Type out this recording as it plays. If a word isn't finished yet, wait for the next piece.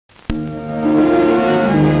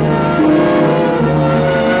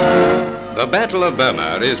The Battle of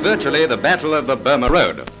Burma is virtually the Battle of the Burma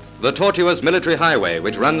Road, the tortuous military highway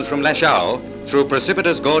which runs from Lashao through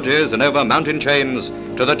precipitous gorges and over mountain chains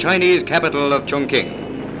to the Chinese capital of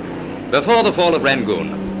Chongqing. Before the fall of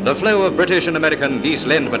Rangoon, the flow of British and American East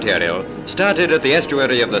Lend material started at the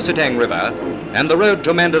estuary of the Sitang River, and the road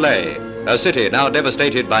to Mandalay, a city now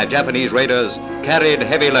devastated by Japanese raiders, carried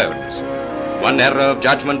heavy loads. One error of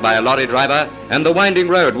judgment by a lorry driver and the winding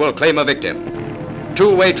road will claim a victim.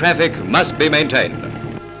 Two-way traffic must be maintained.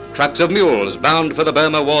 Trucks of mules bound for the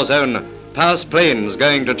Burma war zone pass planes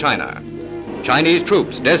going to China. Chinese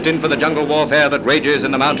troops destined for the jungle warfare that rages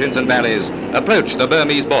in the mountains and valleys approach the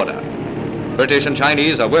Burmese border. British and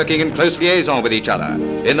Chinese are working in close liaison with each other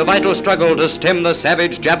in the vital struggle to stem the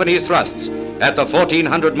savage Japanese thrusts at the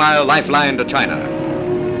 1,400-mile lifeline to China.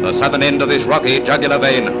 The southern end of this rocky jugular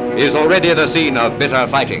vein is already the scene of bitter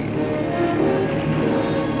fighting.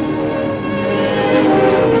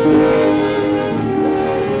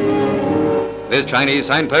 This Chinese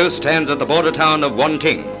signpost stands at the border town of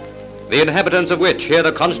Wanting, the inhabitants of which hear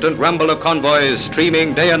the constant rumble of convoys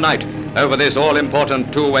streaming day and night over this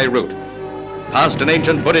all-important two-way route. Past an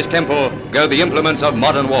ancient Buddhist temple go the implements of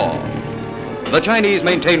modern war. The Chinese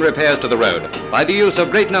maintain repairs to the road by the use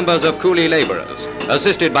of great numbers of coolie laborers,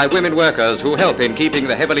 assisted by women workers who help in keeping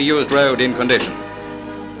the heavily used road in condition.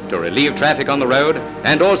 To relieve traffic on the road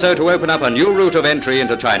and also to open up a new route of entry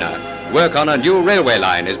into China, work on a new railway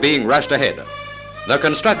line is being rushed ahead. The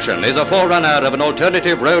construction is a forerunner of an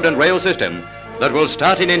alternative road and rail system that will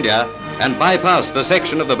start in India and bypass the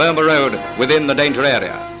section of the Burma Road within the danger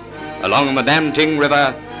area. Along the Namting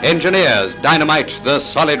River, engineers dynamite the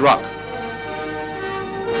solid rock.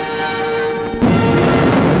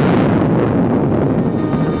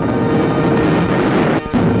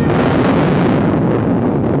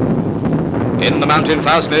 In the mountain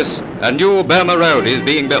fastness, a new Burma Road is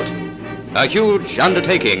being built. A huge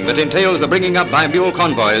undertaking that entails the bringing up by mule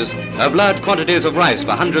convoys of large quantities of rice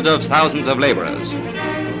for hundreds of thousands of laborers.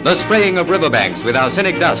 The spraying of riverbanks with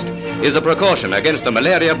arsenic dust is a precaution against the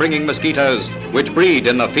malaria-bringing mosquitoes which breed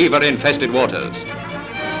in the fever-infested waters.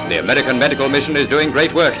 The American medical mission is doing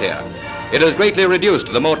great work here. It has greatly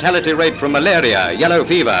reduced the mortality rate from malaria, yellow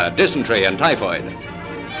fever, dysentery and typhoid.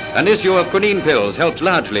 An issue of quinine pills helps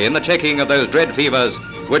largely in the checking of those dread fevers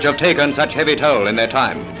which have taken such heavy toll in their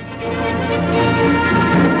time.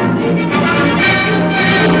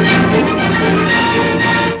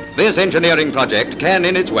 This engineering project can,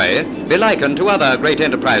 in its way, be likened to other great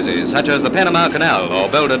enterprises, such as the Panama Canal or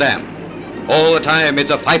Boulder Dam. All the time,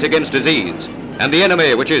 it's a fight against disease, and the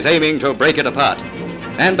enemy which is aiming to break it apart.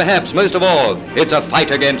 And perhaps most of all, it's a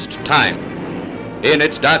fight against time. In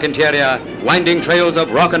its dark interior, winding trails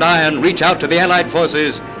of rock and iron reach out to the Allied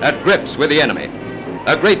forces at grips with the enemy.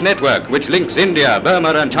 A great network which links India, Burma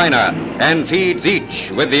and China and feeds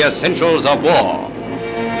each with the essentials of war.